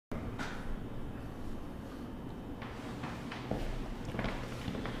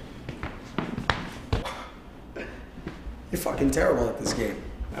fucking terrible at this game.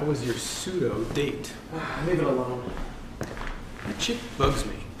 That was your pseudo date. Leave it alone. That chick bugs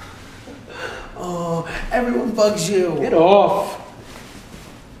me. Oh, everyone bugs you. Get off!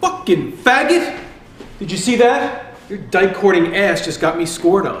 Fucking faggot! Did you see that? Your dyke-courting ass just got me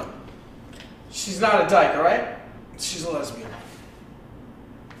scored on. She's not a dyke, all right? She's a lesbian.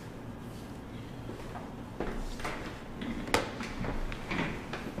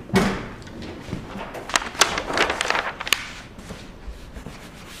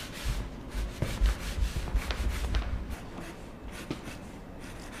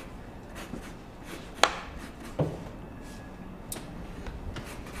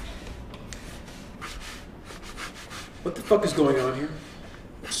 What the fuck is going on here?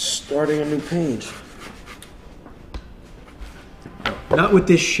 Starting a new page. Not with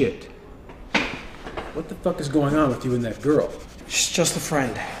this shit. What the fuck is going on with you and that girl? She's just a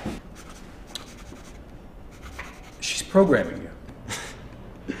friend. She's programming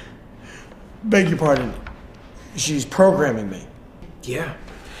you. Beg your pardon. She's programming me. Yeah.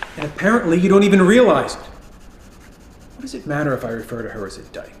 And apparently you don't even realize it. What does it matter if I refer to her as a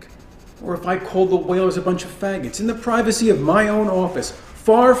dyke? Or if I call the whalers a bunch of faggots in the privacy of my own office,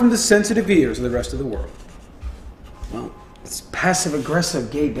 far from the sensitive ears of the rest of the world? Well, it's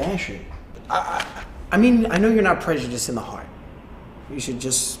passive-aggressive gay bashing. I mean, I know you're not prejudiced in the heart. You should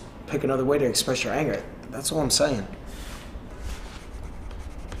just pick another way to express your anger. That's all I'm saying.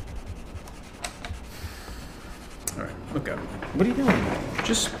 All right, look out. What are you doing?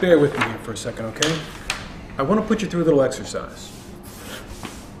 Just bear with me here for a second, okay? I want to put you through a little exercise.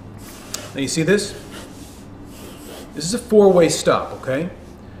 Now you see this? This is a four-way stop, okay?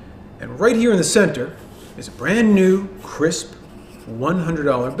 And right here in the center is a brand new, crisp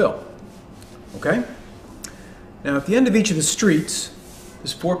 $100 bill, okay? Now at the end of each of the streets,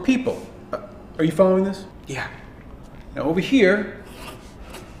 there's four people. Are you following this? Yeah. Now over here,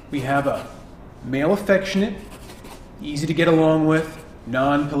 we have a male affectionate, easy to get along with,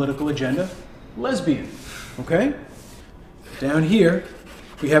 non-political agenda, lesbian, okay? Down here,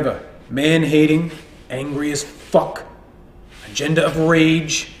 we have a man-hating, angry as fuck, agenda of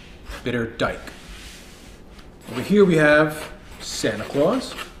rage, bitter dyke. Over here we have Santa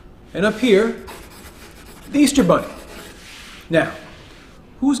Claus, and up here, the Easter Bunny. Now,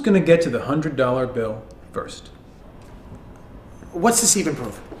 who's gonna get to the $100 bill first? What's this even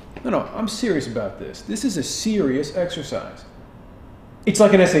prove? No, I'm serious about this. This is a serious exercise. It's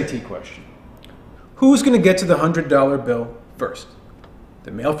like an SAT question. Who's gonna get to the $100 bill first? The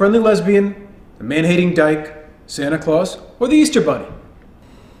male-friendly lesbian, the man-hating dyke, Santa Claus, or the Easter Bunny?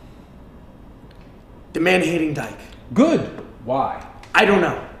 The man-hating dyke. Good. Why? I don't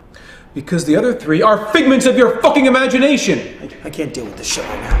know. Because the other three are figments of your fucking imagination! I can't deal with this shit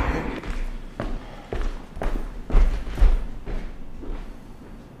right now.